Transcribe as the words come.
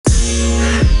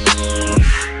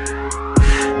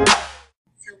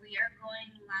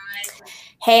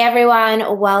Hey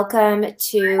everyone, welcome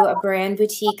to Brand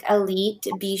Boutique Elite.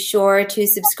 Be sure to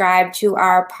subscribe to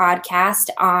our podcast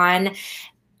on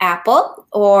Apple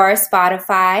or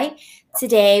Spotify.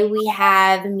 Today we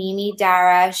have Mimi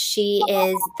Dara. She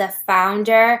is the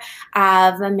founder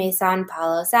of Maison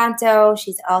Palo Santo.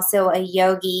 She's also a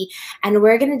yogi, and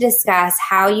we're going to discuss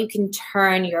how you can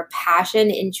turn your passion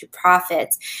into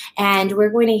profits. And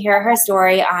we're going to hear her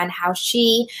story on how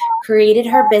she created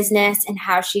her business and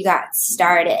how she got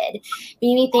started.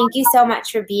 Mimi, thank you so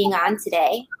much for being on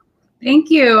today. Thank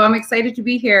you. I'm excited to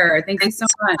be here. Thank you so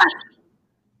much.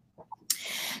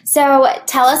 So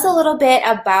tell us a little bit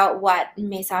about what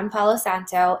Maison Palo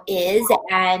Santo is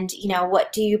and,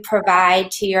 what do you provide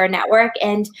to your network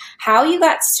and how you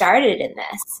got started in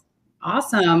this.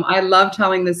 Awesome. I love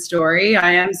telling this story.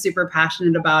 I am super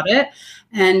passionate about it.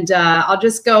 And I'll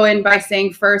just go in by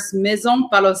saying first, Maison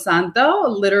Palo Santo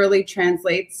literally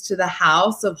translates to the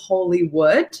house of holy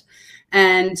wood.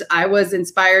 And I was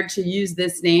inspired to use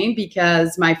this name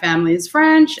because my family is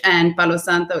French, and Palo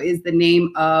Santo is the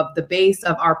name of the base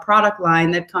of our product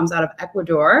line that comes out of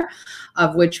Ecuador,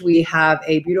 of which we have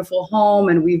a beautiful home,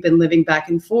 and we've been living back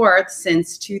and forth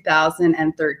since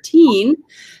 2013.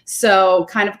 So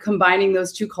kind of combining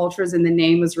those two cultures in the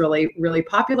name was really, really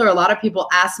popular. A lot of people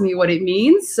ask me what it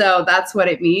means. So that's what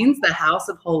it means, the House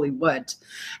of Holy Wood.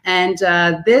 And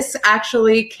this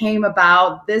actually came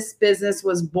about, this business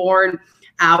was born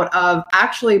out of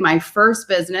actually my first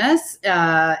business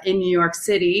in New York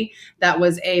City. That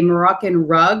was a Moroccan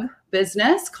rug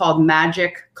business called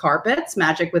Magic Carpets,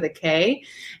 Magic with a K.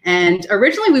 And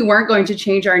originally we weren't going to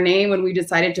change our name when we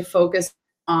decided to focus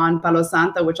on Palo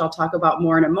Santo, which I'll talk about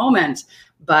more in a moment.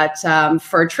 But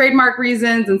for trademark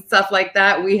reasons and stuff like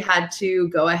that, we had to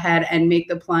go ahead and make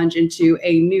the plunge into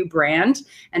a new brand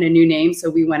and a new name. So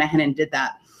we went ahead and did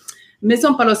that.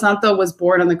 Maison Palo Santo was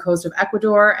born on the coast of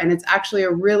Ecuador, and it's actually a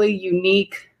really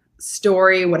unique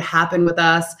story what happened with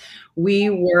us. We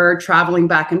were traveling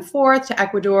back and forth to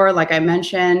Ecuador, like I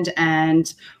mentioned,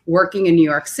 and working in New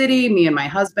York City, me and my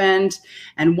husband.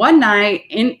 And one night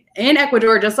in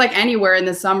Ecuador, just like anywhere in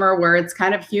the summer where it's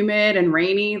kind of humid and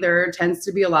rainy, there tends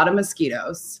to be a lot of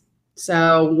mosquitoes.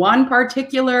 So one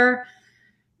particular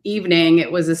evening,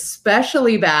 it was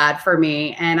especially bad for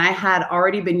me. And I had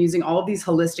already been using all of these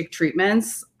holistic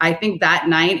treatments. I think that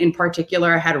night in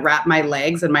particular, I had wrapped my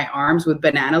legs and my arms with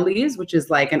banana leaves, which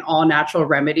is like an all natural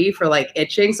remedy for like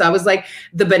itching. So I was like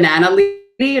the banana leaf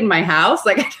in my house.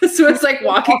 Like I just was like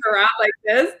walking around like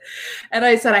this. And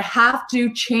I said, I have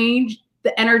to change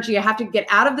the energy. I have to get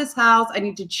out of this house. I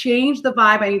need to change the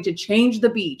vibe. I need to change the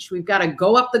beach. We've got to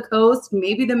go up the coast.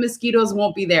 Maybe the mosquitoes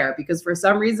won't be there because for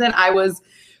some reason I was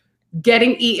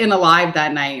getting eaten alive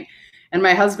that night. And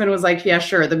my husband was like, yeah,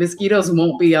 sure. The mosquitoes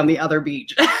won't be on the other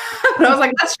beach. But I was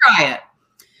like, let's try it.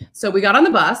 So we got on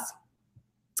the bus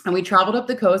and we traveled up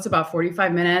the coast about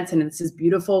 45 minutes. And it's this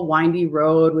beautiful windy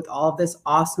road with all of this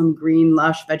awesome green,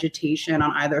 lush vegetation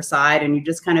on either side. And you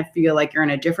just kind of feel like you're in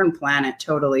a different planet.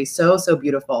 Totally. So, so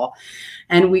beautiful.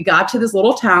 And we got to this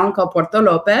little town called Puerto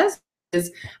Lopez. Is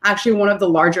actually one of the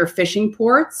larger fishing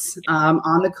ports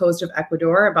on the coast of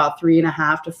Ecuador, about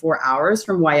 3.5 to 4 hours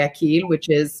from Guayaquil, which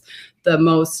is the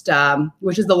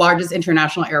largest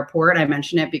international airport. I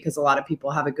mention it because a lot of people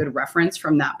have a good reference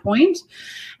from that point.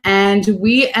 And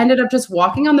we ended up just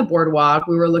walking on the boardwalk.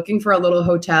 We were looking for a little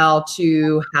hotel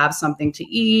to have something to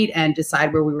eat and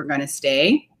decide where we were going to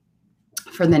stay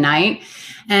for the night.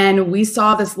 And we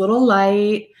saw this little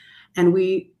light and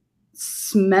we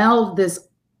smelled this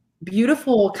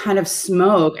beautiful kind of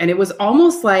smoke. And it was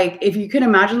almost like, if you can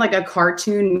imagine like a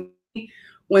cartoon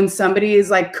when somebody is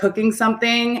like cooking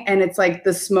something and it's like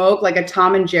the smoke, like a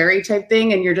Tom and Jerry type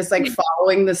thing. And you're just like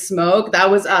following the smoke. That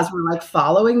was us. We're like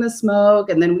following the smoke.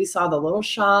 And then we saw the little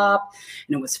shop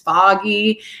and it was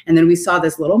foggy. And then we saw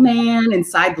this little man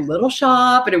inside the little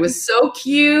shop and it was so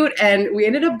cute. And we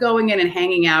ended up going in and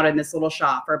hanging out in this little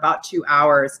shop for about 2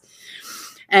 hours.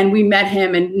 And we met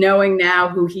him, and knowing now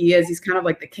who he is, he's kind of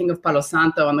like the king of Palo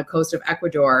Santo on the coast of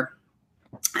Ecuador.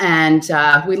 And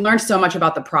we learned so much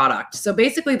about the product. So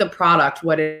basically the product,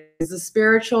 what it is a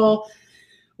spiritual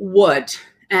wood.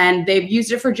 And they've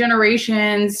used it for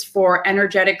generations for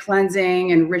energetic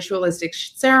cleansing and ritualistic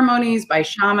ceremonies by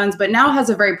shamans, but now has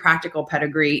a very practical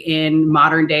pedigree in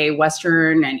modern day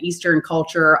Western and Eastern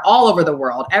culture all over the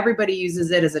world. Everybody uses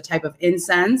it as a type of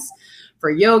incense for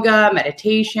yoga,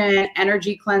 meditation,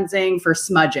 energy cleansing, for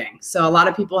smudging. So a lot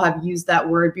of people have used that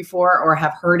word before or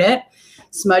have heard it.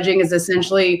 Smudging is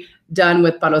essentially done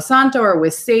with Palo Santo or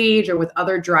with sage or with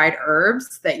other dried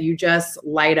herbs that you just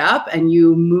light up and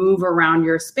you move around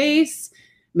your space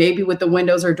maybe with the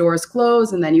windows or doors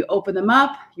closed, and then you open them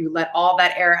up, you let all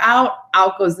that air out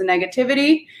goes the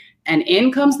negativity, and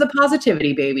in comes the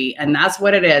positivity, baby. And that's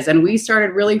what it is. And we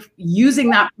started really using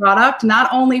that product, not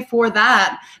only for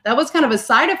that was kind of a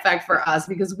side effect for us,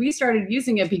 because we started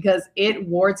using it because it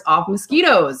wards off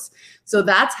mosquitoes. So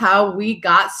that's how we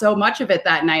got so much of it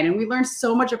that night. And we learned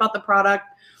so much about the product.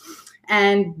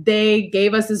 And they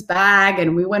gave us this bag,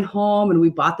 and we went home and we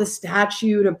bought the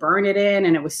statue to burn it in.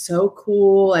 And it was so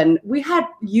cool. And we had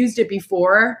used it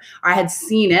before. I had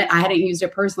seen it. I hadn't used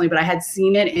it personally, but I had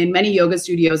seen it in many yoga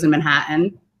studios in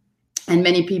Manhattan. And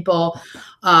many people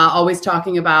always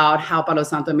talking about how Palo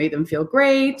Santo made them feel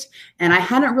great. And I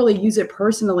hadn't really used it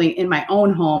personally in my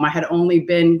own home. I had only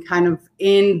been kind of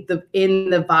in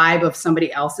the vibe of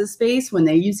somebody else's space when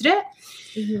they used it.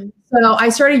 Mm-hmm. So I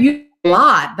started using a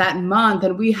lot that month,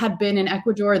 and we had been in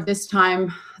Ecuador this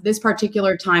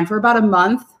particular time for about a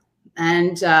month.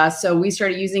 And so we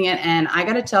started using it, and I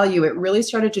got to tell you, it really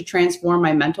started to transform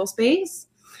my mental space.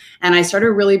 And I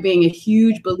started really being a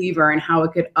huge believer in how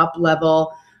it could up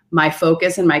level my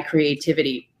focus and my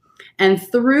creativity. And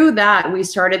through that, we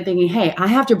started thinking, hey, I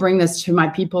have to bring this to my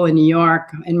people in New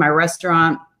York, in my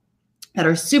restaurant, that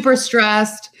are super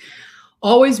stressed,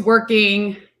 always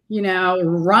working,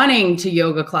 running to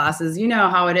yoga classes. You know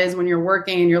how it is when you're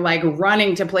working and you're like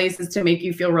running to places to make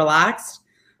you feel relaxed.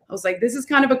 I was like, this is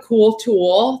kind of a cool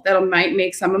tool that might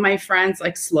make some of my friends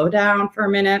like slow down for a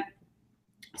minute.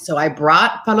 So I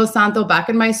brought Palo Santo back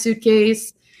in my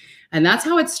suitcase, and that's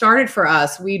how it started for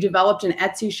us. We developed an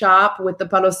Etsy shop with the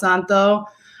Palo Santo,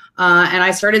 and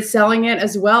I started selling it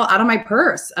as well out of my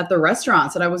purse at the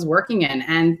restaurants that I was working in.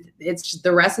 And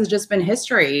the rest has just been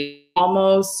history.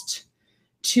 Almost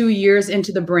 2 years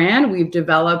into the brand, we've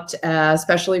developed a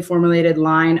specially formulated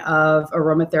line of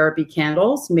aromatherapy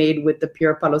candles made with the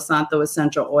pure Palo Santo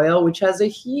essential oil, which has a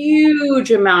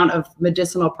huge amount of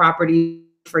medicinal properties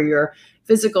for your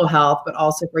physical health, but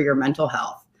also for your mental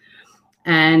health.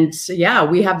 And yeah,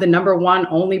 we have the #1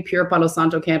 only pure Palo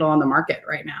Santo candle on the market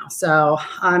right now. So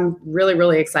I'm really,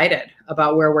 really excited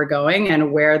about where we're going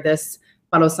and where this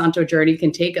Palo Santo journey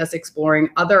can take us, exploring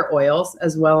other oils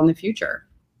as well in the future.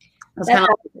 That's kind of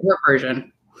like the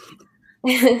version.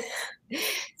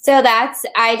 So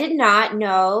I did not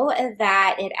know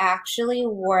that it actually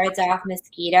wards off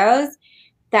mosquitoes.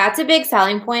 That's a big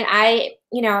selling point. I,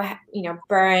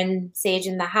 burn sage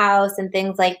in the house and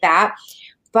things like that.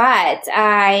 But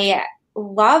I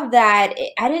love that.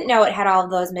 I didn't know it had all of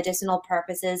those medicinal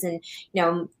purposes, and,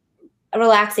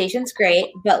 relaxation's great,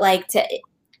 but like to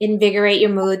invigorate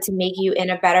your mood, to make you in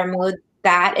a better mood,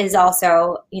 that is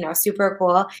also, super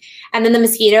cool. And then the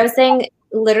mosquitoes thing,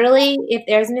 literally, if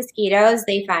there's mosquitoes,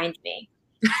 they find me.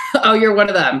 Oh, you're one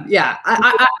of them. Yeah,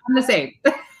 I'm the same.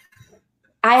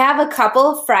 I have a couple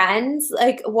of friends,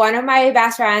 like one of my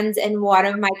best friends and one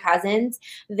of my cousins,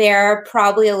 they're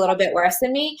probably a little bit worse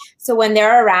than me. So when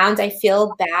they're around, I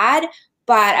feel bad,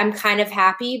 but I'm kind of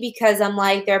happy because I'm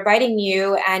like, they're biting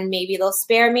you and maybe they'll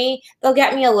spare me. They'll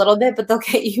get me a little bit, but they'll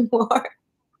get you more.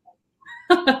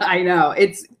 I know.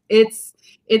 It's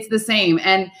the same.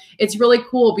 And it's really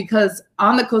cool because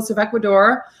on the coast of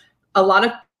Ecuador, a lot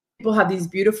of people have these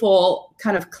beautiful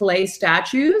kind of clay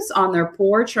statues on their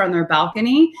porch or on their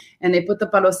balcony, and they put the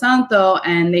Palo Santo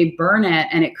and they burn it,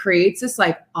 and it creates this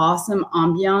like awesome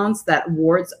ambiance that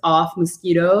wards off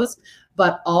mosquitoes,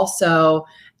 but also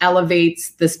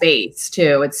elevates the space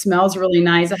too. It smells really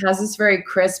nice. It has this very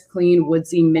crisp, clean,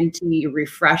 woodsy, minty,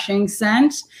 refreshing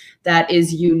scent that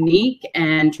is unique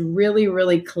and really,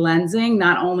 really cleansing,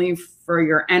 not only for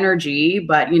your energy,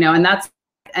 but,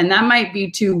 and that might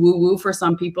be too woo-woo for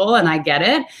some people, and I get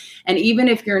it. And even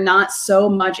if you're not so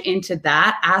much into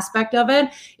that aspect of it,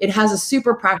 it has a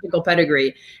super practical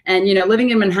pedigree. And, living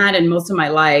in Manhattan most of my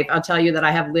life, I'll tell you that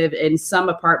I have lived in some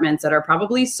apartments that are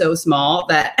probably so small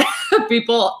that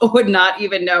people would not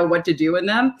even know what to do in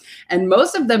them. And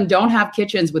most of them don't have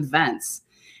kitchens with vents.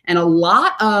 And a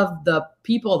lot of the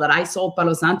people that I sold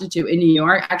Palo Santo to in New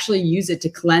York actually use it to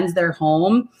cleanse their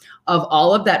home of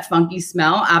all of that funky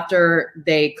smell after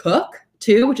they cook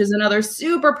too, which is another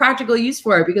super practical use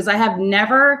for it, because I have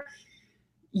never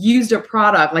used a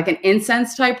product like an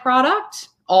incense type product,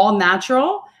 all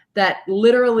natural, that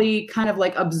literally kind of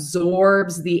like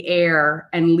absorbs the air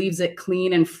and leaves it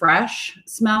clean and fresh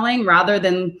smelling, rather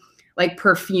than like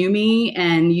perfumey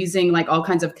and using like all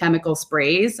kinds of chemical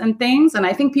sprays and things. And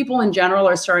I think people in general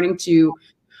are starting to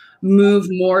move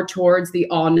more towards the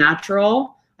all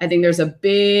natural. I think there's a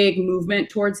big movement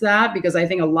towards that, because I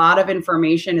think a lot of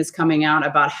information is coming out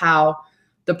about how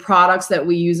the products that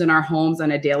we use in our homes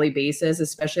on a daily basis,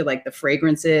 especially like the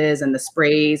fragrances and the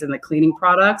sprays and the cleaning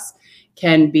products,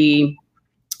 can be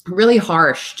really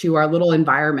harsh to our little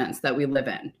environments that we live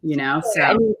in, you know? So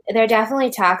I mean, they're definitely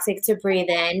toxic to breathe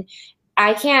in.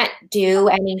 I can't do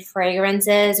any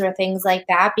fragrances or things like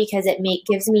that because it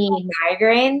gives me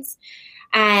migraines.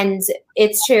 And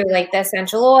it's true, like the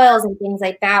essential oils and things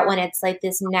like that, when it's like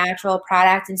this natural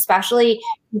product, and especially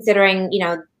considering,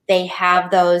 they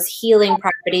have those healing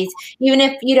properties, even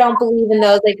if you don't believe in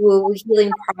those like woo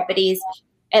healing properties,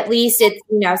 at least it's,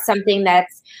 something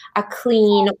that's a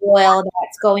clean oil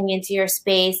that's going into your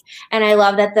space. And I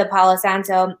love that the Palo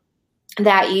Santo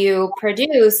that you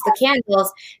produce, the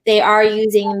candles, they are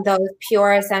using those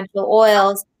pure essential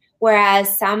oils,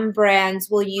 whereas some brands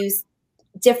will use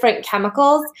different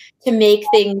chemicals to make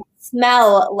things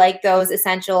smell like those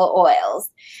essential oils.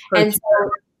 And so,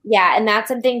 yeah, and that's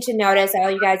something to notice, all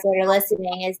you guys that are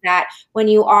listening, is that when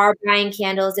you are buying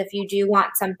candles, if you do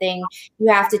want something,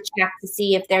 you have to check to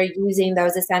see if they're using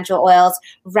those essential oils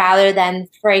rather than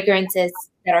fragrances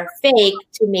that are fake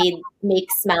to make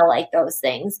smell like those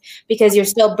things, because you're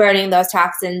still burning those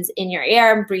toxins in your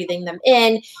air and breathing them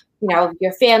in.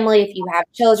 Your family, if you have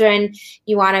children,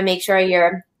 you want to make sure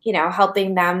you're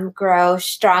helping them grow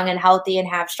strong and healthy and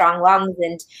have strong lungs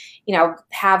and,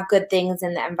 have good things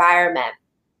in the environment.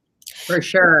 For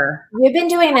sure. You've been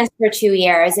doing this for 2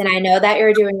 years, and I know that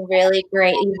you're doing really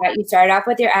great. You started off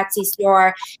with your Etsy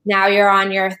store. Now you're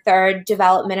on your 3rd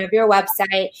development of your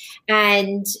website.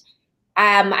 And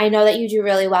I know that you do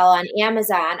really well on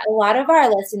Amazon. A lot of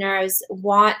our listeners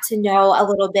want to know a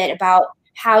little bit about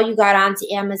how you got onto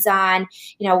Amazon.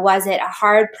 Was it a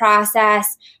hard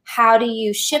process? How do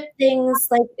you ship things?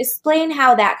 Like, explain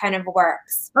how that kind of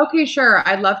works. Okay, sure.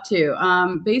 I'd love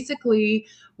to. Basically,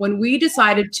 when we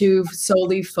decided to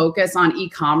solely focus on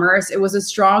e-commerce, it was a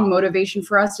strong motivation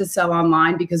for us to sell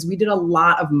online because we did a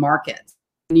lot of markets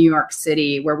in New York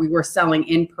City where we were selling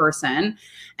in person.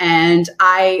 And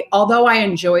although I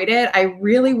enjoyed it, I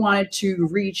really wanted to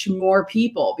reach more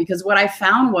people, because what I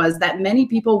found was that many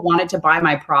people wanted to buy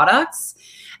my products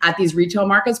at these retail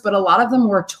markets, but a lot of them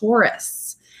were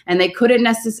tourists. And they couldn't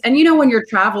necessarily, and when you're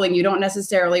traveling, you don't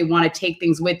necessarily want to take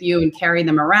things with you and carry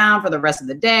them around for the rest of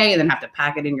the day and then have to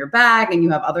pack it in your bag, and you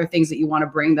have other things that you want to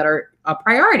bring that are a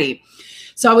priority.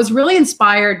 So I was really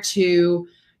inspired to,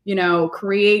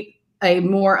 create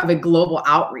more of a global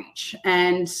outreach.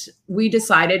 And we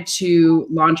decided to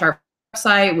launch our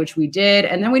website, which we did.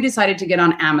 And then we decided to get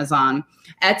on Amazon.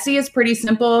 Etsy is pretty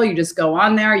simple. You just go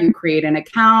on there, you create an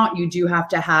account. You do have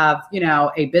to have,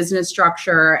 a business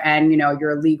structure and,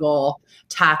 your legal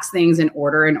tax things in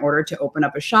order to open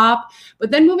up a shop. But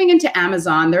then moving into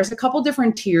Amazon, there's a couple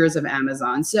different tiers of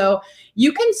Amazon. So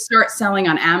you can start selling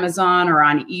on Amazon or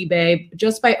on eBay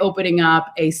just by opening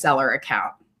up a seller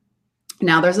account.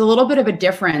 Now, there's a little bit of a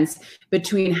difference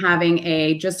between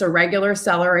having just a regular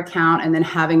seller account and then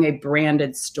having a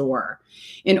branded store.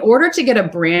 In order to get a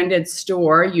branded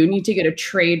store, you need to get a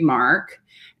trademark,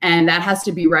 and that has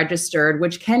to be registered,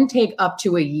 which can take up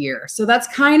to a year. So that's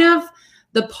kind of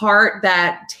the part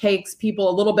that takes people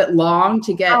a little bit long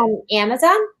to get. On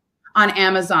Amazon? On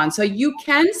Amazon. So you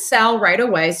can sell right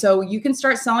away. So you can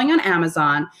start selling on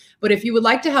Amazon. But if you would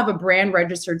like to have a brand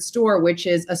registered store, which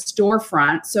is a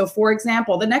storefront. So for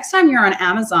example, the next time you're on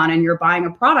Amazon and you're buying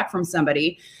a product from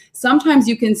somebody, sometimes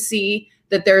you can see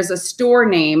that there's a store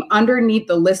name underneath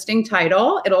the listing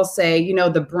title. It'll say,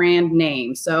 the brand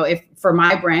name. So if for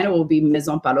my brand, it will be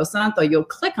Maison Palo Santo. You'll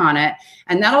click on it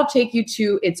and that'll take you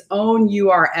to its own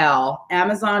URL,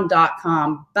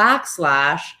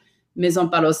 amazon.com/Maison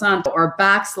Palo Santo or /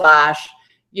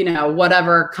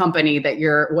 whatever company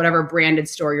whatever branded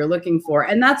store you're looking for.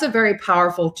 And that's a very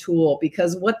powerful tool,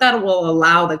 because what that will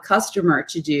allow the customer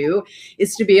to do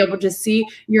is to be able to see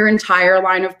your entire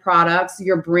line of products,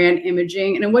 your brand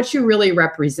imaging, and what you really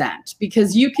represent.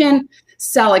 Because you can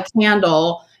sell a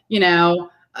candle,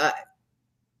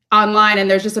 online and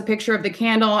there's just a picture of the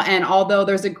candle. And although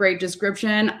there's a great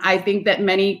description, I think that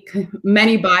many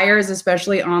buyers,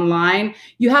 especially online,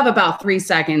 you have about 3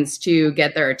 seconds to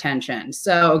get their attention.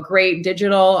 So a great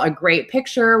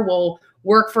picture will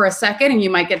work for a second and you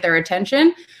might get their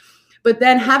attention. But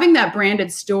then having that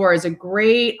branded store is a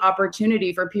great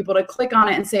opportunity for people to click on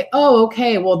it and say, oh,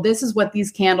 okay, well, this is what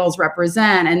these candles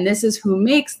represent, and this is who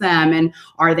makes them, and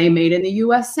are they made in the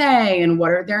USA, and what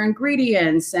are their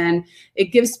ingredients? And it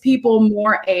gives people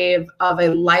more of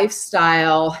a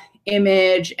lifestyle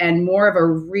image and more of a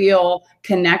real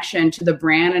connection to the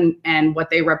brand and what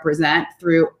they represent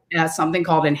through something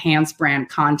called enhanced brand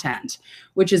content,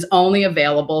 which is only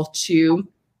available to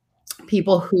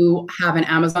people who have an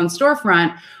Amazon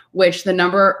storefront, which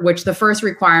the first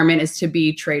requirement is to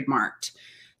be trademarked.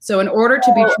 So in order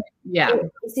to be,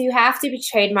 So you have to be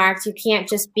trademarked. You can't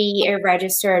just be a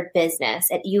registered business.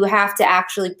 You have to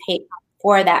actually pay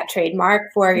for that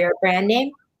trademark for your brand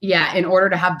name. Yeah, in order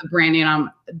to have the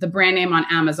brand name on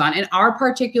Amazon. In our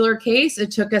particular case,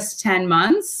 it took us 10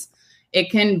 months.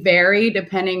 It can vary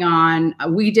depending on,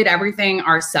 we did everything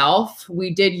ourselves.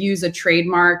 We did use a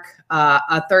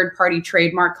third-party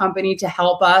trademark company to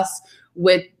help us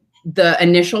with the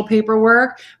initial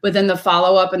paperwork, but then the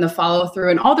follow-up and the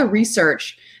follow-through and all the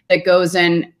research that goes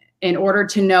in order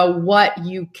to know what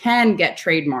you can get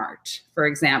trademarked, for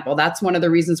example. That's one of the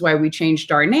reasons why we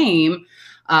changed our name,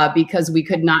 because we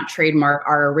could not trademark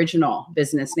our original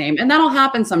business name. And that'll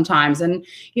happen sometimes. And,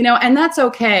 and that's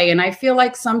okay. And I feel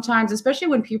like sometimes, especially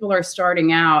when people are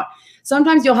starting out,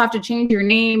 sometimes you'll have to change your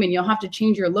name and you'll have to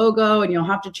change your logo and you'll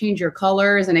have to change your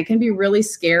colors. And it can be really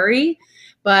scary.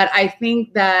 But I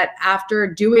think that after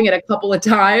doing it a couple of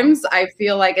times, I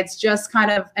feel like it's just kind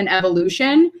of an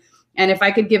evolution. And if I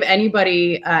could give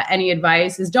anybody any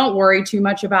advice, is don't worry too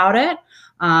much about it.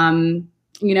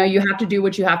 You have to do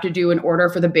what you have to do in order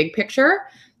for the big picture.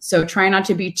 So try not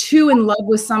to be too in love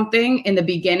with something in the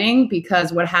beginning,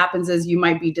 because what happens is you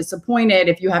might be disappointed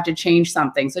if you have to change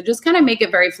something. So just kind of make it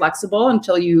very flexible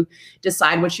until you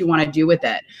decide what you want to do with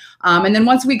it. And then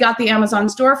once we got the Amazon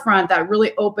storefront, that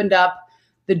really opened up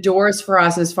the doors for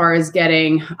us as far as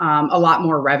getting a lot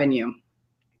more revenue.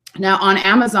 Now on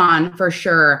Amazon, for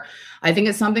sure, I think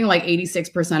it's something like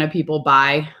 86% of people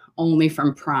buy only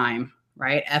from Prime,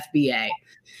 right? FBA.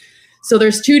 So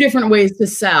there's two different ways to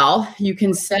sell. You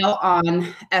can sell on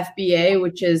FBA,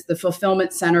 which is the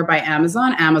Fulfillment Center by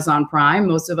Amazon, Amazon Prime.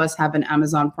 Most of us have an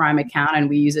Amazon Prime account and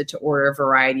we use it to order a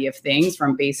variety of things,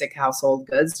 from basic household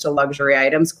goods to luxury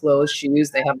items, clothes,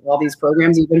 shoes. They have all these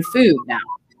programs, even food now.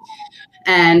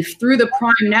 And through the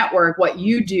Prime network, what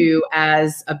you do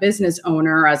as a business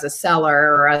owner, as a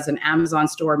seller, or as an Amazon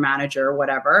store manager, or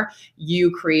whatever, you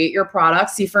create your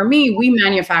products. See, for me, we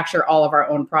manufacture all of our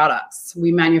own products.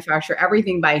 We manufacture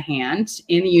everything by hand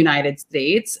in the United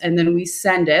States, and then we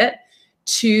send it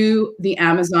to the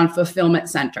Amazon Fulfillment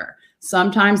Center.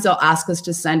 Sometimes they'll ask us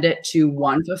to send it to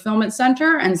one fulfillment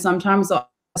center, and sometimes they'll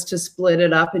ask us to split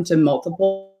it up into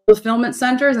multiple fulfillment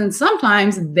centers, and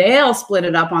sometimes they'll split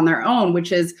it up on their own,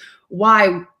 which is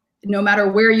why no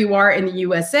matter where you are in the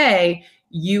USA,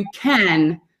 you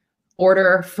can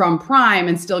order from Prime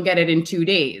and still get it in 2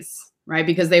 days, right?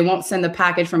 Because they won't send the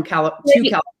package from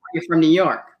California from New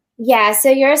York. Yeah, so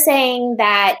you're saying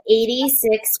that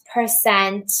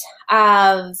 86%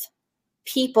 of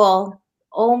people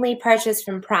only purchase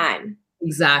from Prime.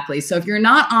 Exactly. So if you're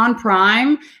not on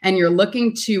Prime and you're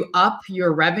looking to up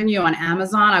your revenue on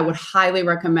Amazon, I would highly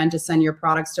recommend to send your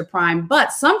products to Prime.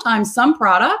 But sometimes some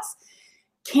products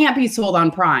can't be sold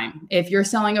on Prime. If you're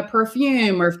selling a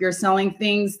perfume or if you're selling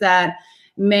things that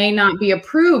may not be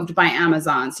approved by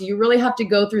Amazon. So you really have to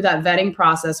go through that vetting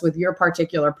process with your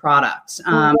particular product.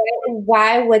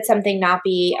 Why would something not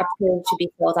be approved to be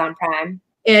sold on Prime?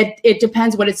 It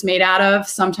depends what it's made out of.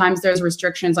 Sometimes there's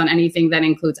restrictions on anything that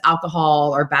includes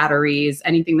alcohol or batteries.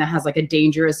 Anything that has like a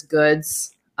dangerous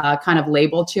goods kind of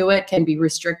label to it can be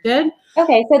restricted.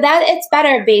 Okay, so that it's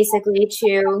better basically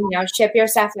to ship your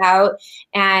stuff out.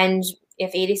 And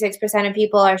if 86% of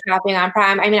people are shopping on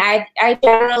Prime, I mean, I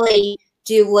generally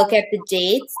do look at the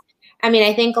dates. I mean,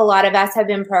 I think a lot of us have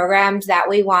been programmed that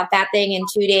we want that thing in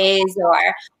 2 days, or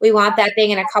we want that thing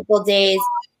in a couple of days.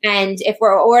 And if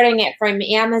we're ordering it from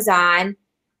Amazon,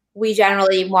 we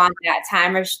generally want that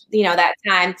time, or that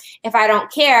time. If I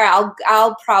don't care,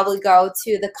 I'll probably go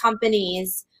to the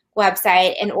company's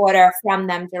website and order from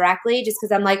them directly, just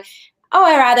because I'm like, oh,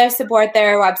 I'd rather support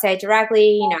their website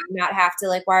directly, not have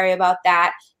to worry about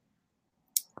that.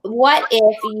 What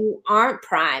if you aren't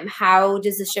Prime? How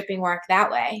does the shipping work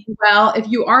that way? Well, if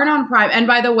you aren't on Prime, and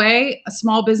by the way,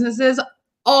 small businesses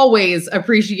always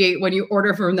appreciate when you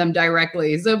order from them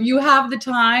directly. So if you have the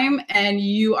time and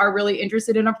you are really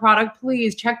interested in a product,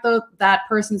 please check that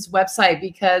person's website,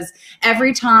 because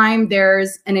every time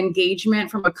there's an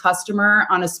engagement from a customer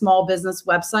on a small business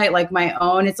website like my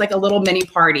own, it's like a little mini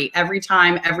party. Every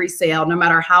time, every sale, no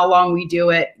matter how long we do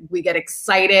it, we get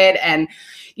excited and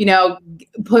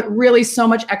put really so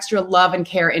much extra love and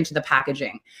care into the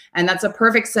packaging. And that's a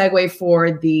perfect segue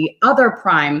for the other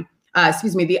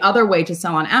the other way to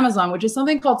sell on Amazon, which is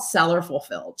something called Seller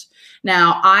Fulfilled.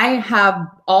 Now, I have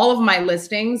all of my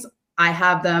listings. I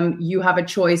have them. You have a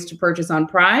choice to purchase on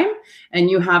Prime, and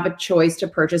you have a choice to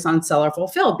purchase on Seller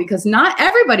Fulfilled, because not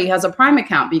everybody has a Prime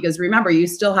account. Because remember, you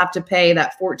still have to pay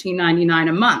that $14.99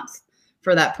 a month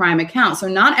for that Prime account. So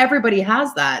not everybody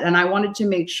has that. And I wanted to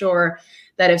make sure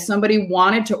that if somebody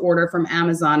wanted to order from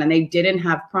Amazon and they didn't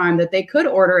have Prime, that they could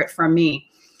order it from me.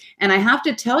 And I have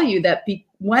to tell you that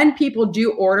when people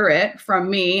do order it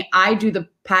from me, I do the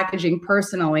packaging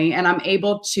personally, and I'm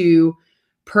able to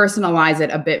personalize it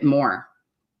a bit more.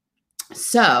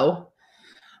 So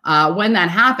when that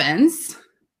happens,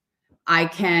 I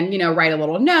can, write a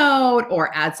little note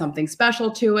or add something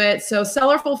special to it. So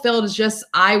seller fulfilled is just,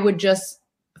 I would just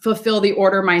fulfill the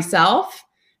order myself.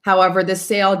 However, the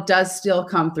sale does still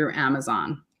come through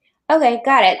Amazon. Okay,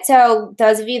 got it. So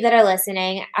those of you that are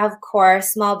listening, of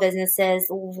course, small businesses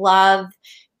love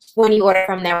when you order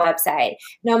from their website.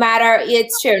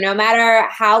 It's true, no matter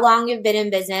how long you've been in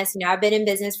business, I've been in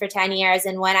business for 10 years.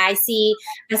 And when I see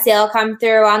a sale come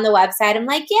through on the website, I'm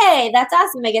like, yay, that's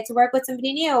awesome. I get to work with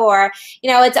somebody new, or,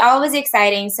 it's always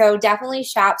exciting. So definitely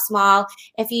shop small.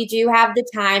 If you do have the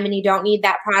time and you don't need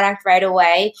that product right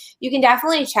away, you can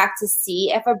definitely check to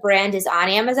see if a brand is on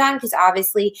Amazon, because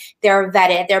obviously they're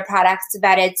vetted, their product's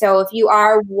vetted. So if you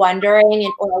are wondering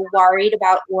or worried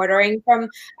about ordering from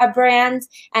a brand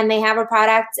and they have a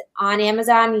product on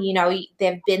Amazon,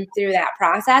 they've been through that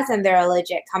process and they're a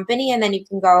legit company, and then you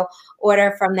can go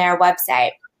order from their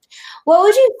website. What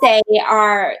would you say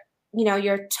are,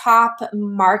 your top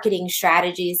marketing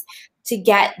strategies to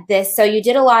get this? So you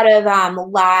did a lot of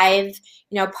live,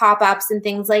 pop-ups and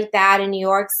things like that in New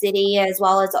York City as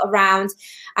well as around,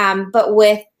 but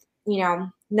with,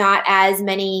 not as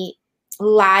many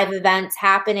live events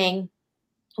happening.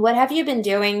 What have you been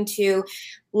doing to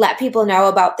let people know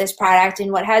about this product,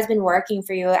 and what has been working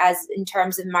for you in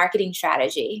terms of marketing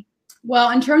strategy?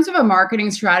 Well, in terms of a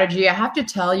marketing strategy, I have to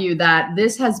tell you that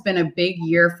this has been a big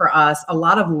year for us. A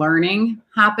lot of learning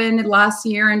happened last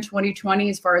year in 2020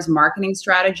 as far as marketing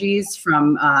strategies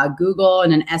from Google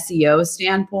and an SEO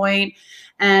standpoint.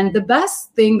 And the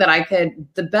best way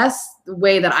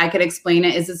that I could explain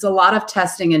it is it's a lot of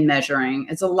testing and measuring.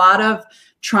 It's a lot of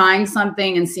trying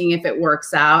something and seeing if it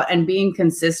works out, and being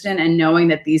consistent and knowing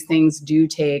that these things do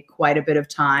take quite a bit of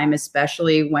time,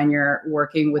 especially when you're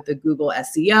working with the Google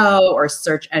SEO or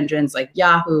search engines like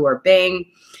Yahoo or Bing.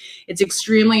 It's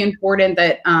extremely important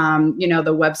that,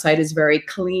 the website is very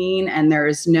clean and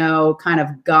there's no kind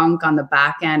of gunk on the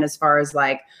back end as far as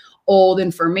like old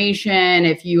information.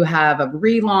 If you have a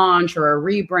relaunch or a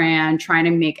rebrand, trying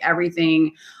to make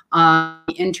everything on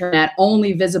the internet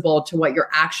only visible to what you're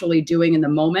actually doing in the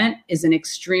moment is an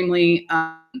extremely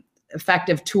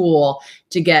effective tool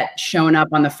to get shown up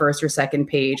on the first or second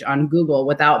page on Google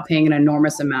without paying an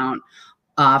enormous amount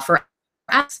for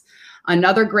ads.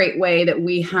 Another great way that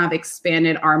we have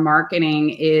expanded our marketing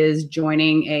is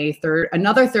joining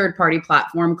another third-party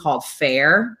platform called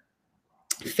Faire.com.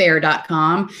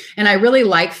 And I really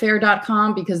like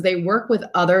Faire.com because they work with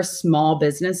other small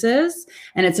businesses,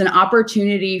 and it's an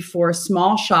opportunity for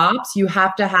small shops. You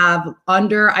have to have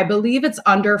I believe it's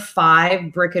under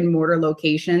 5 brick and mortar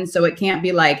locations. So it can't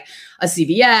be like a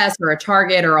CVS or a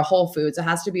Target or a Whole Foods. It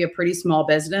has to be a pretty small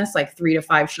business, like 3 to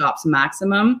 5 shops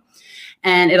maximum.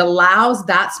 And it allows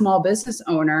that small business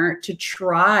owner to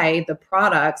try the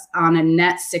products on a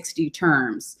net 60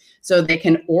 terms. So they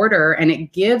can order, and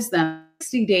it gives them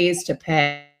 60 days to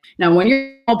pay. Now, when you're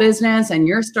a small business and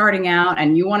you're starting out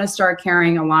and you want to start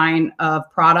carrying a line of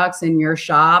products in your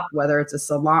shop, whether it's a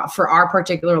salon, for our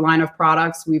particular line of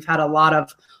products, we've had a lot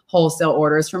of wholesale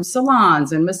orders from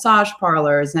salons and massage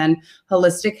parlors and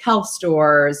holistic health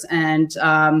stores and,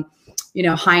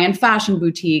 high-end fashion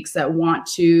boutiques that want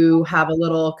to have a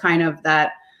little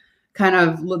that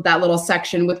little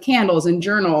section with candles and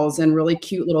journals and really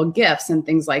cute little gifts and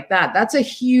things like that. That's a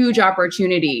huge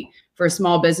opportunity for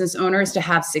small business owners to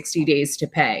have 60 days to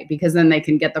pay, because then they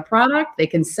can get the product, they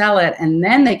can sell it, and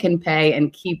then they can pay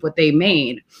and keep what they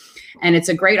made. And it's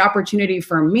a great opportunity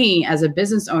for me as a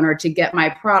business owner to get my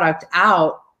product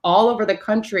out all over the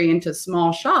country into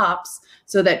small shops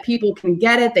so that people can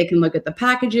get it. They can look at the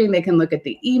packaging, they can look at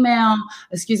the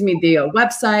the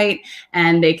website,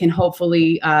 and they can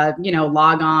hopefully,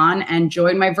 log on and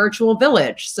join my virtual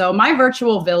village. So my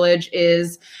virtual village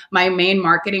is my main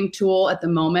marketing tool at the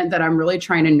moment that I'm really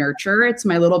trying to nurture. It's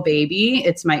my little baby.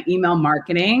 It's my email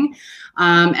marketing.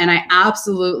 And I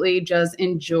absolutely just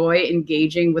enjoy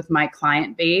engaging with my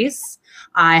client base.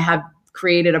 I have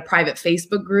created a private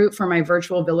Facebook group for my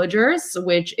virtual villagers,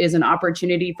 which is an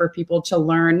opportunity for people to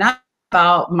learn not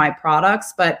about my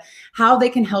products, but how they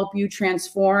can help you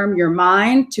transform your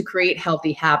mind to create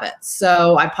healthy habits.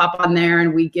 So I pop on there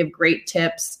and we give great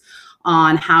tips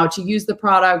on how to use the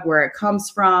product, where it comes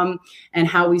from, and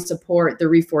how we support the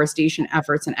reforestation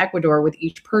efforts in Ecuador with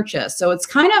each purchase. So it's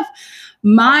kind of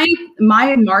my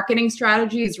marketing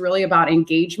strategy is really about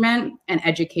engagement and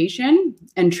education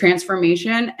and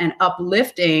transformation and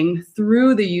uplifting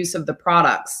through the use of the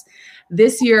products.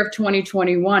 This year of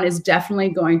 2021 is definitely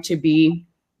going to be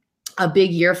a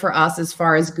big year for us as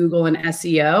far as Google and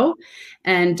SEO,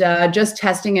 and just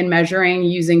testing and measuring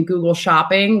using Google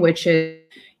Shopping, which is,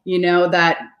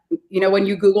 when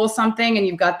you Google something and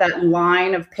you've got that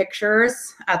line of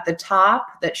pictures at the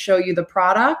top that show you the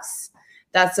products,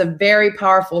 that's a very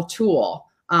powerful tool.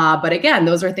 But again,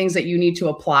 those are things that you need to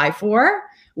apply for.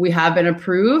 We have been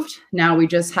approved. Now we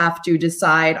just have to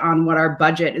decide on what our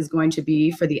budget is going to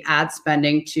be for the ad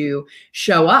spending to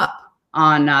show up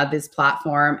on this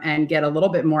platform and get a little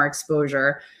bit more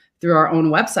exposure through our own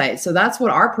website. So that's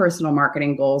what our personal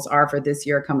marketing goals are for this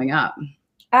year coming up.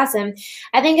 Awesome.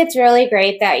 I think it's really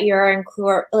great that you're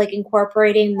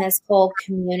incorporating this whole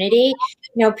community.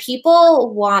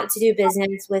 People want to do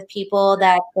business with people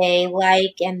that they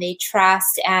like and they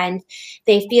trust, and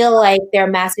they feel like their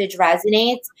message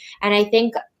resonates. And I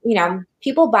think,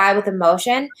 people buy with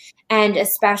emotion, and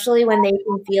especially when they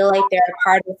can feel like they're a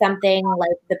part of something, like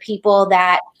the people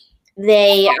that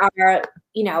they are,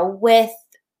 with,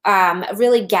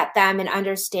 really get them and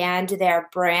understand their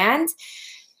brand.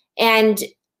 And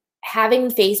having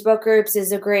Facebook groups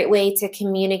is a great way to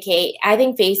communicate. I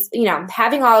think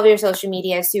having all of your social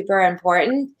media is super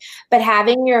important, but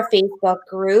having your Facebook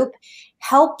group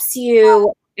helps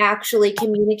you actually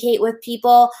communicate with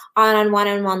people on a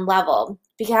one-on-one level,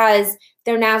 because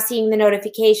they're now seeing the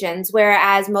notifications.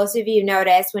 Whereas most of you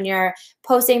notice when you're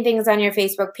posting things on your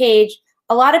Facebook page,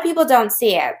 a lot of people don't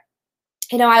see it.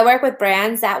 I work with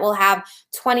brands that will have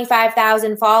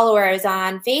 25,000 followers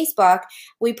on Facebook.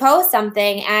 We post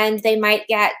something and they might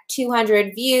get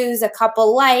 200 views, a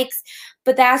couple likes,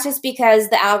 but that's just because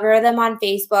the algorithm on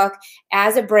Facebook,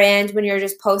 as a brand, when you're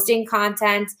just posting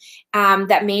content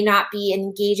that may not be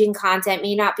engaging content,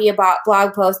 may not be a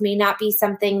blog post, may not be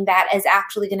something that is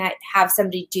actually going to have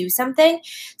somebody do something.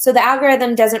 So the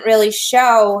algorithm doesn't really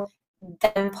show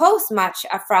them post much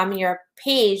from your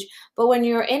page. But when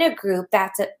you're in a group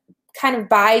that's a kind of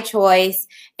by choice,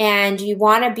 and you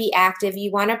want to be active,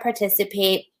 you want to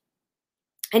participate,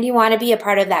 and you want to be a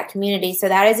part of that community. So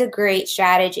that is a great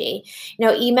strategy.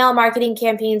 Email marketing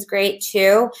campaigns great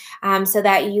too, so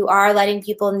that you are letting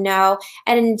people know.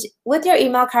 And with your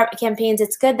email campaigns,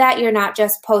 it's good that you're not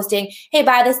just posting, hey,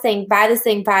 buy this thing, buy this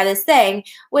thing, buy this thing,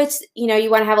 which, you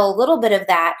want to have a little bit of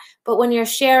that. But when you're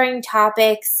sharing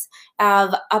topics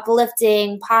of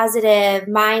uplifting, positive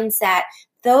mindset,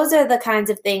 those are the kinds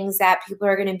of things that people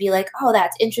are going to be like, oh,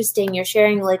 that's interesting. You're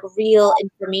sharing like real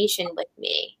information with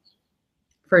me.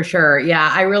 For sure.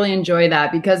 Yeah, I really enjoy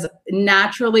that, because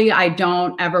naturally I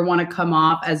don't ever want to come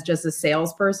off as just a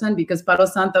salesperson, because Palo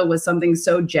Santo was something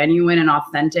so genuine and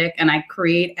authentic, and I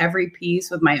create every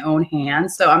piece with my own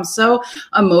hands. So I'm so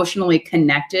emotionally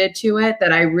connected to it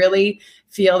that I really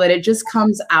feel that it just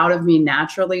comes out of me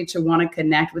naturally to want to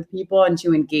connect with people and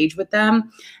to engage with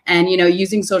them. And,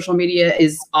 using social media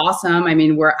is awesome. I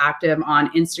mean, we're active on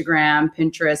Instagram,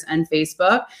 Pinterest, and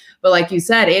Facebook. But like you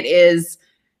said, it is,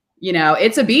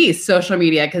 it's a beast, social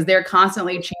media, because they're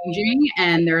constantly changing,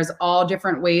 and there's all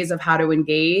different ways of how to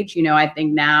engage. I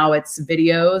think now it's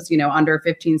videos, under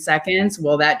 15 seconds.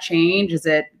 Will that change? Is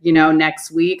it,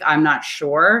 next week? I'm not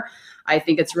sure. I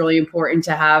think it's really important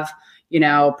to have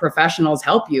professionals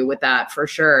help you with that, for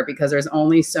sure, because there's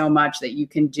only so much that you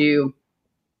can do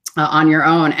on your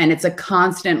own. And it's a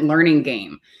constant learning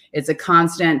game. It's a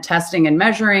constant testing and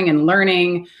measuring and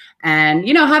learning, and,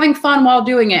 having fun while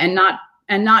doing it, and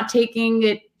not taking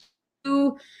it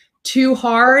too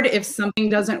hard if something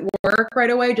doesn't work right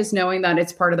away, just knowing that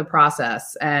it's part of the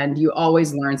process and you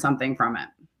always learn something from it.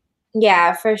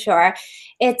 Yeah, for sure.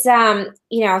 It's,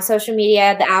 social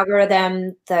media, the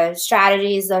algorithm, the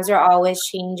strategies, those are always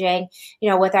changing.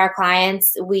 With our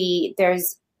clients,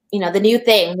 there's the new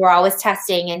thing. We're always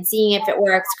testing and seeing if it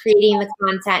works, creating the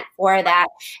content for that.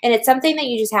 And it's something that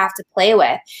you just have to play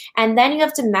with. And then you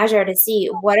have to measure to see,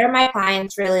 what are my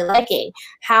clients really liking?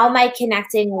 How am I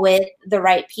connecting with the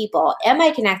right people? Am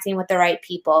I connecting with the right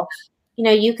people?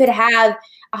 You could have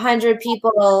 100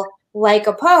 people like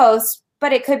a post,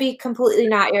 but it could be completely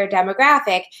not your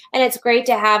demographic. And it's great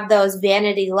to have those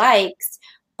vanity likes,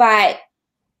 but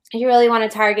you really want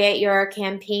to target your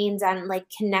campaigns on like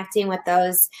connecting with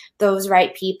those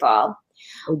right people.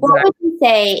 Exactly. What would you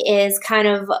say is kind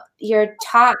of your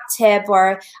top tip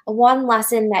or one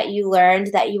lesson that you learned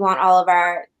that you want all of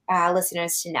our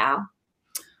listeners to know?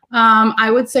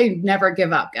 I would say never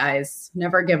give up, guys.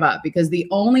 Never give up, because the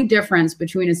only difference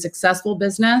between a successful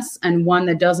business and one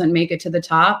that doesn't make it to the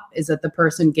top is that the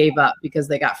person gave up because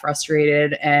they got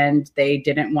frustrated and they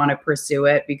didn't want to pursue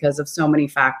it because of so many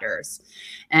factors.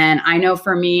 And I know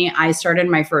for me, I started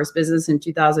my first business in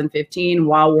 2015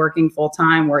 while working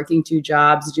full-time, working 2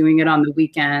 jobs, doing it on the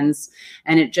weekends,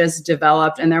 and it just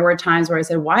developed. And there were times where I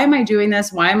said, why am I doing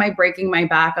this? Why am I breaking my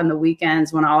back on the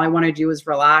weekends when all I want to do is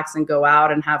relax and go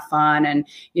out and have fun? And,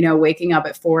 you know, waking up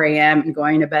at 4 a.m. and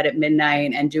going to bed at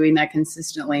midnight and doing that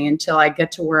consistently until I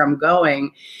get to where I'm going.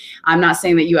 I'm not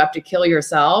saying that you have to kill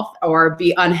yourself or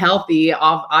be unhealthy.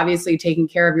 Obviously, taking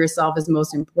care of yourself is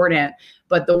most important.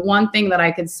 But the one thing that I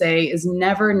could say is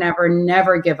never, never,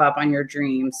 never give up on your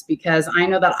dreams, because I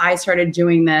know that I started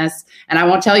doing this, and I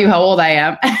won't tell you how old I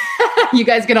am. You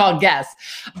guys can all guess.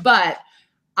 But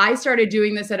I started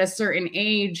doing this at a certain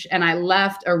age, and I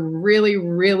left a really,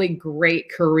 really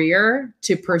great career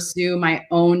to pursue my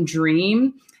own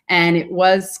dream. And it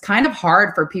was kind of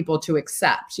hard for people to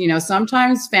accept. You know,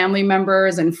 sometimes family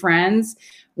members and friends,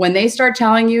 when they start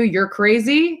telling you you're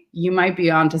crazy, you might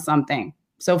be onto something.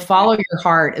 So follow your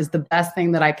heart is the best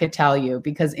thing that I could tell you,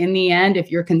 because in the end,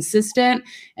 if you're consistent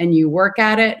and you work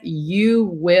at it, you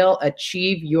will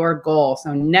achieve your goal.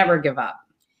 So never give up.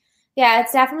 Yeah,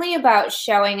 it's definitely about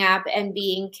showing up and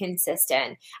being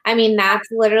consistent. I mean, that's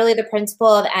literally the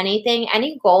principle of anything,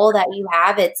 any goal that you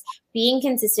have. It's being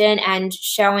consistent and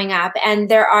showing up. And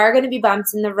there are going to be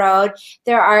bumps in the road.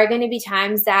 There are going to be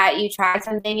times that you try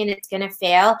something and it's going to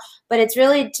fail, but it's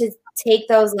really to take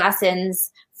those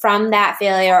lessons from that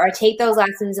failure, or take those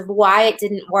lessons of why it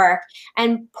didn't work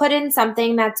and put in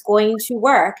something that's going to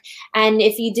work. And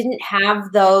if you didn't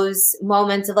have those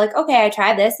moments of like, okay, I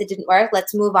tried this, it didn't work,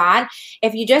 let's move on.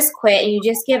 If you just quit and you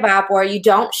just give up, or you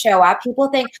don't show up, people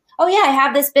think, oh yeah, I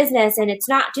have this business and it's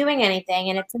not doing anything.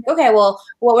 And it's like, okay, well,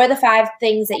 what were the 5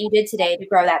 things that you did today to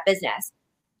grow that business?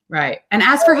 Right. And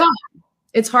ask for help.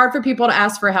 It's hard for people to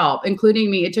ask for help,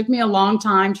 including me. It took me a long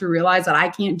time to realize that I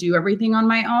can't do everything on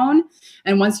my own.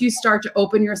 And once you start to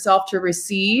open yourself to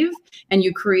receive, and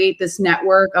you create this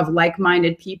network of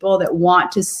like-minded people that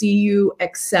want to see you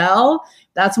excel,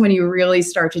 that's when you really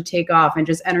start to take off, and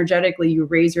just energetically you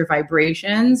raise your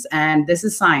vibrations. And this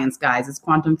is science, guys. It's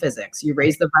quantum physics. You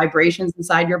raise the vibrations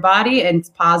inside your body and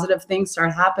positive things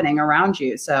start happening around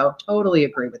you. So totally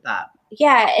agree with that.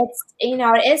 Yeah, it's, you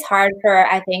know, it is hard for,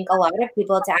 I think, a lot of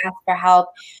people to ask for help,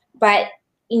 but,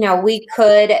 you know, we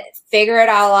could figure it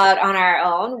all out on our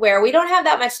own, where we don't have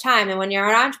that much time. And when you're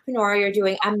an entrepreneur, you're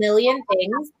doing a million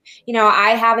things. You know, I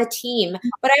have a team,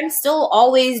 but I'm still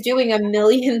always doing a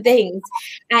million things.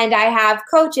 And I have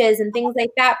coaches and things like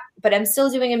that, but I'm still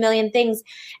doing a million things.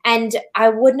 And I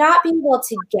would not be able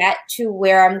to get to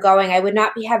where I'm going. I would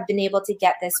not have been able to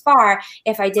get this far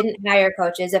if I didn't hire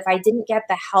coaches, if I didn't get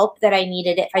the help that I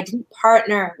needed, if I didn't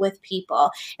partner with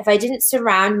people, if I didn't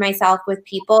surround myself with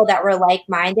people that were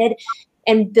like-minded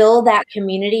and build that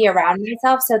community around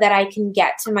myself so that I can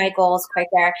get to my goals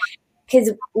quicker.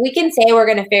 Because we can say we're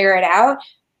going to figure it out,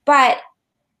 but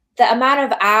the amount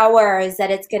of hours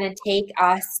that it's going to take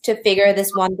us to figure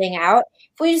this one thing out,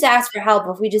 if we just ask for help,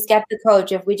 if we just get the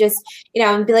coach, if we just, you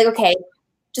know, and be like, okay,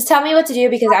 just tell me what to do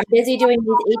because I'm busy doing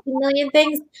these 18 million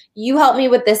things. You help me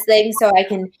with this thing so I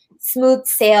can smooth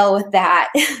sail with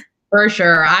that. For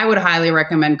sure. I would highly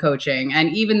recommend coaching.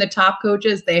 And even the top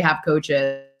coaches, they have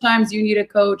coaches. Sometimes you need a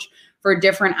coach for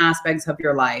different aspects of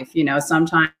your life. You know,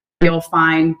 sometimes you'll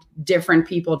find different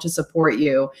people to support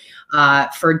you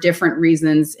for different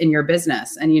reasons in your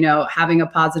business. And, you know, having a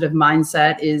positive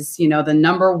mindset is, you know, the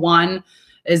number one,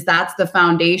 is that's the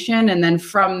foundation. And then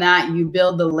from that, you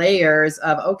build the layers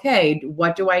of, okay,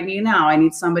 what do I need now? I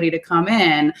need somebody to come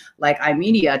in like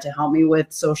iMedia to help me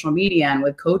with social media and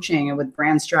with coaching and with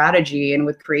brand strategy and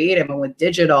with creative and with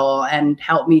digital and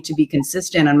help me to be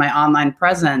consistent in my online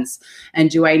presence. And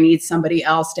do I need somebody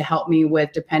else to help me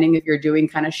with, depending if you're doing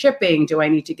kind of shipping, do I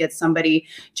need to get somebody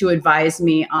to advise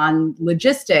me on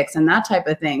logistics and that type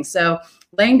of thing? So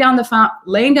laying down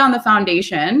the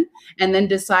foundation and then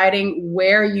deciding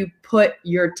where you put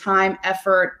your time,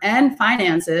 effort, and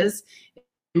finances is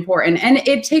important. And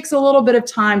it takes a little bit of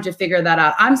time to figure that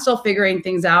out. I'm still figuring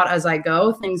things out as I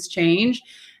go. Things change.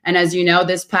 And as you know,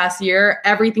 this past year,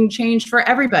 everything changed for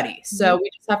everybody. So we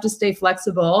just have to stay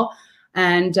flexible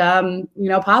and, you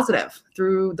know, positive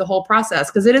through the whole process,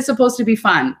 because it is supposed to be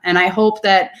fun. And I hope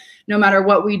that no matter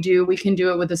what we do, we can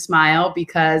do it with a smile,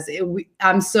 because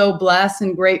I'm so blessed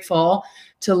and grateful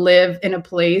to live in a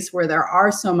place where there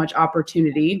are so much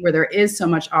opportunity, where there is so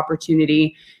much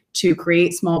opportunity to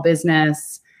create small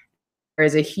business.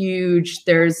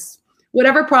 There's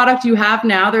whatever product you have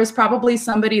now, there's probably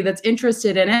somebody that's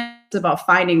interested in it. It's about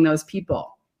finding those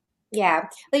people. Yeah.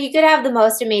 Like you could have the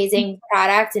most amazing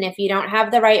product, and if you don't have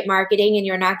the right marketing and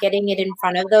you're not getting it in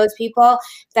front of those people,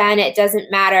 then it doesn't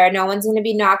matter. No one's going to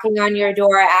be knocking on your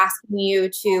door asking you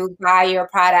to buy your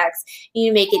products.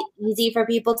 You make it easy for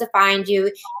people to find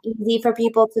you, easy for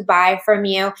people to buy from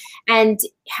you, and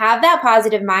have that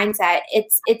positive mindset.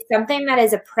 It's something that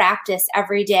is a practice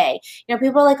every day. You know,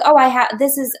 people are like, oh, I have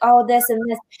this is oh this and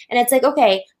this. And it's like,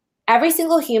 okay, every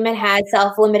single human has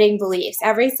self-limiting beliefs.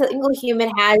 Every single human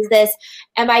has this,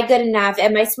 am I good enough?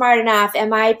 Am I smart enough?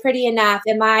 Am I pretty enough?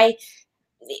 Am I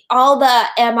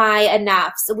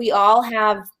enough? So we all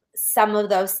have some of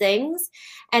those things.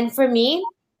 And for me,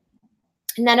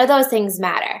 none of those things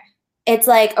matter. It's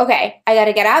like, okay, I got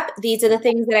to get up. These are the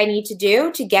things that I need to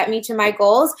do to get me to my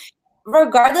goals.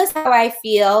 Regardless how I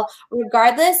feel,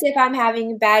 regardless if I'm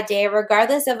having a bad day,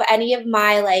 regardless of any of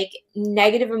my like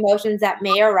negative emotions that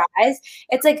may arise,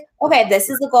 it's like, okay, this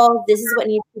is the goal. This is what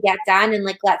needs to get done. And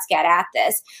like, let's get at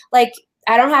this. Like,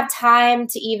 I don't have time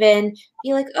to even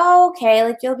be like, oh, okay,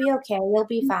 like you'll be okay. You'll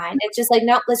be fine. It's just like,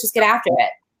 nope, let's just get after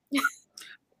it.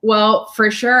 Well,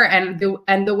 for sure. And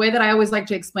the way that I always like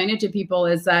to explain it to people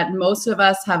is that most of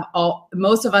us have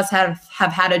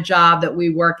had a job that we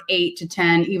work 8 to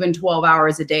 10, even 12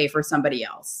 hours a day for somebody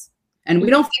else. And we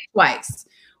don't think twice.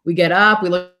 We get up, we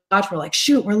look, we're like,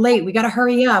 shoot, we're late. We got to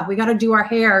hurry up. We got to do our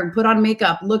hair, put on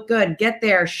makeup, look good, get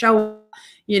there, show,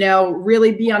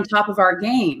 really be on top of our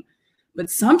game.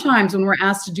 But sometimes when we're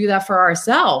asked to do that for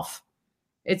ourselves,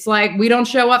 it's like we don't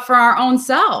show up for our own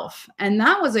self. And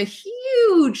that was a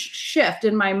huge shift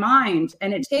in my mind.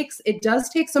 And it does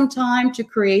take some time to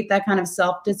create that kind of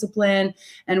self-discipline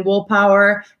and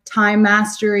willpower, time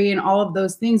mastery, and all of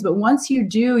those things. But once you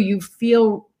do, you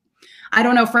feel, I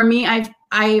don't know, for me,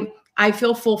 I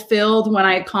feel fulfilled when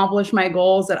I accomplish my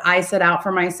goals that I set out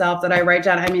for myself, that I write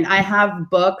down. I mean, I have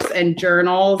books and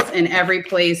journals in every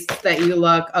place that you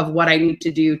look of what I need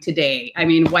to do today. I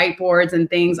mean, whiteboards and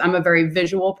things. I'm a very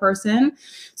visual person.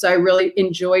 So I really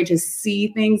enjoy to see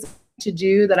things to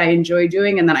do that I enjoy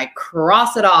doing. And then I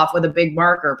cross it off with a big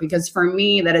marker, because for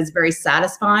me, that is very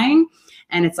satisfying.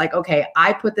 And it's like, okay,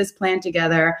 I put this plan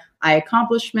together. I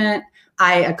accomplished it.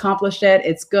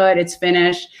 It's good. It's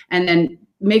finished. And then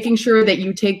making sure that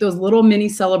you take those little mini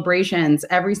celebrations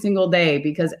every single day,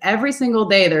 because every single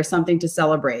day there's something to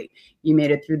celebrate. You made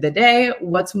it through the day.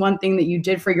 What's one thing that you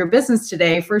did for your business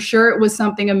today? For sure, it was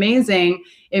something amazing.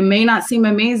 It may not seem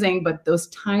amazing, but those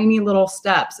tiny little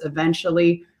steps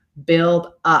eventually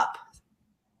build up.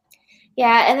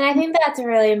 Yeah, and I think that's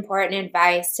really important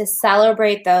advice, to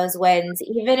celebrate those wins,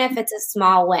 even if it's a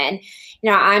small win.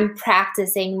 I'm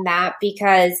practicing that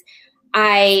because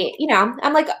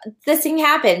I'm like, this thing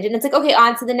happened, and it's like, okay,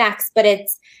 on to the next. But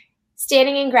it's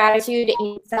standing in gratitude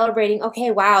and celebrating,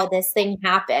 okay, wow, this thing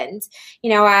happened.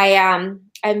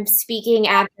 I'm speaking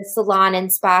at the Salon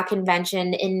and Spa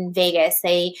convention in Vegas.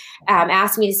 They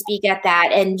asked me to speak at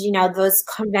that. And, those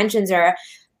conventions are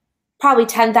probably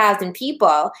 10,000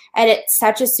 people. And it's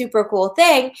such a super cool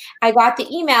thing. I got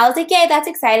the email. I was like, yay, that's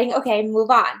exciting. Okay, move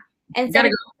on. And so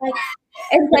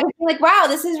like, wow,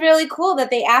 this is really cool that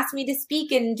they asked me to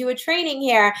speak and do a training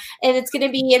here. And it's going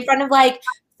to be in front of like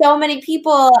so many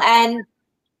people. And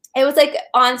it was like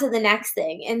on to the next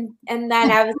thing. And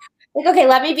then I was like, okay,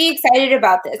 let me be excited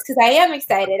about this, because I am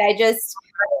excited. I just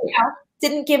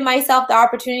didn't give myself the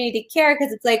opportunity to care,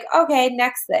 because it's like, okay,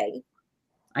 next thing.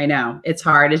 I know it's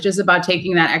hard. It's just about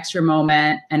taking that extra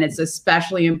moment. And it's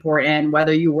especially important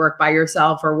whether you work by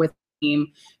yourself or with a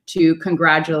team, to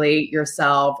congratulate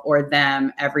yourself or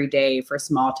them every day for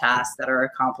small tasks that are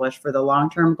accomplished for the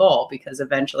long-term goal, because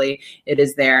eventually it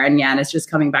is there. And yeah, and it's just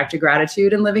coming back to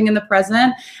gratitude and living in the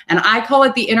present. And I call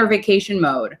it the inner vacation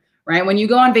mode, right? When you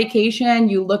go on vacation,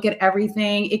 you look at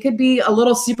everything. It could be a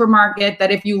little supermarket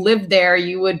that if you lived there,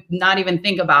 you would not even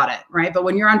think about it, right? But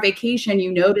when you're on vacation,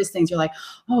 you notice things. You're like,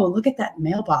 oh, look at that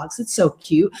mailbox. It's so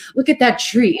cute. Look at that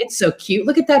tree. It's so cute.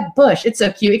 Look at that bush. It's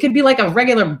so cute. It could be like a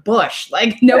regular bush.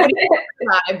 Like nobody thinks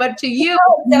about it, but to you,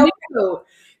 so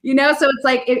it's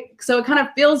like, it kind of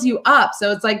fills you up.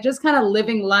 So it's like just kind of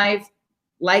living life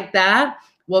like that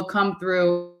will come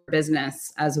through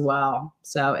business as well.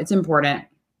 So it's important.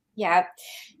 Yeah.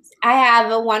 I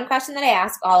have one question that I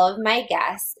ask all of my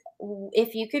guests.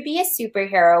 If you could be a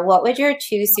superhero, what would your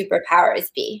 2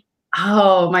 superpowers be?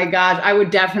 Oh my gosh. I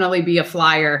would definitely be a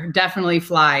flyer. Definitely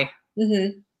fly.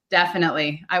 Mm-hmm.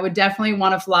 Definitely. I would definitely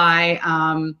want to fly,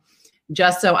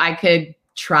 just so I could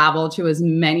travel to as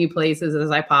many places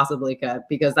as I possibly could,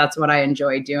 because that's what I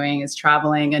enjoy doing, is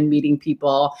traveling and meeting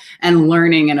people and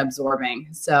learning and absorbing.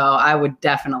 So I would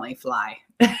definitely fly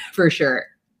for sure.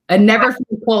 And never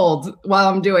feel cold while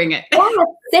I'm doing it. Yeah,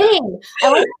 same. I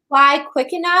want to fly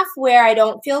quick enough where I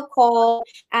don't feel cold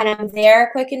and I'm there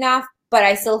quick enough, but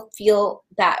I still feel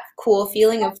that cool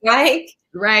feeling of flying.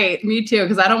 Right. Me too,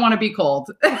 because I don't want to be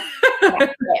cold. And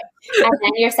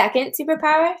then your second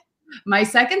superpower? My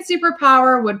second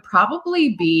superpower would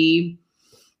probably be,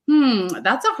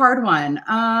 that's a hard one.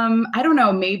 I don't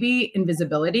know, maybe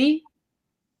invisibility.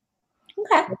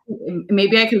 Okay.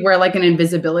 Maybe I could wear like an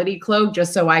invisibility cloak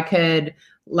just so I could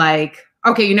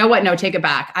okay, you know what? No, take it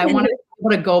back. I want to be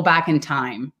able to go back in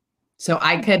time so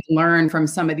I could learn from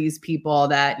some of these people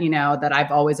that, that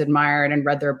I've always admired and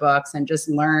read their books, and just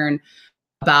learn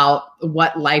about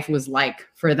what life was like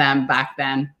for them back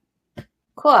then.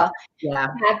 Cool. Yeah.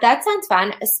 That sounds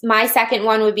fun. My second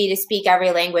one would be to speak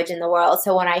every language in the world.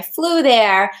 So when I flew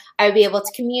there, I would be able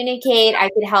to communicate. I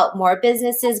could help more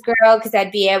businesses grow because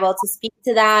I'd be able to speak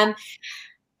to them.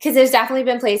 Because there's definitely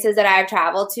been places that I've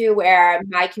traveled to where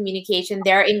my communication,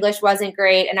 their English wasn't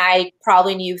great, and I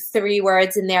probably knew 3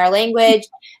 words in their language.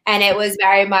 And it was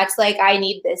very much like, I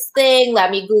need this thing,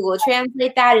 let me Google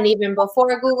Translate that. And even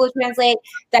before Google Translate,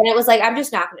 then it was like, I'm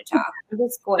just not going to talk. I'm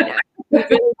just going to be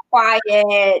really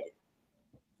quiet.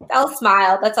 I'll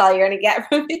smile. That's all you're going to get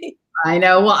from me. I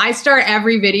know. Well, I start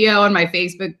every video on my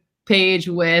Facebook page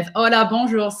with hola,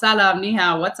 bonjour, salam, ni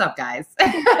hao. What's up, guys?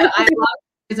 I love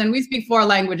and we speak 4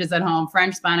 languages at home: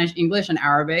 French, Spanish, English, and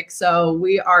Arabic. So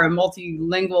we are a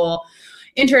multilingual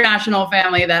international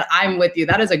family. That I'm with you.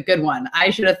 That is a good one. I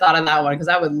should have thought of that one, because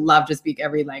I would love to speak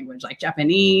every language, like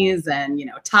Japanese and,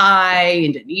 Thai,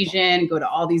 Indonesian, go to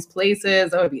all these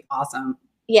places. That would be awesome.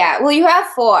 Yeah. Well, you have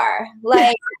 4.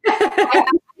 Like, I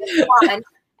have 1,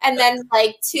 and then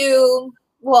like 2,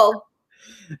 well,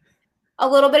 a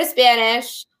little bit of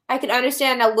Spanish. I can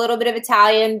understand a little bit of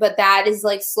Italian, but that is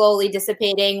like slowly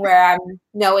dissipating where I'm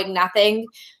knowing nothing.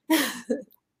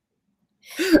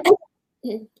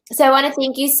 So I want to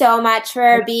thank you so much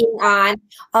for being on.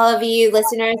 All of you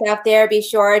listeners out there, be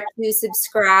sure to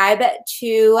subscribe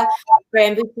to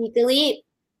Brand Boutique Elite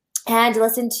and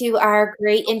listen to our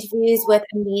great interviews with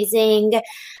amazing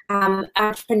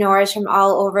entrepreneurs from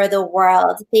all over the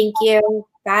world. Thank you.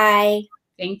 Bye.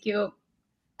 Thank you.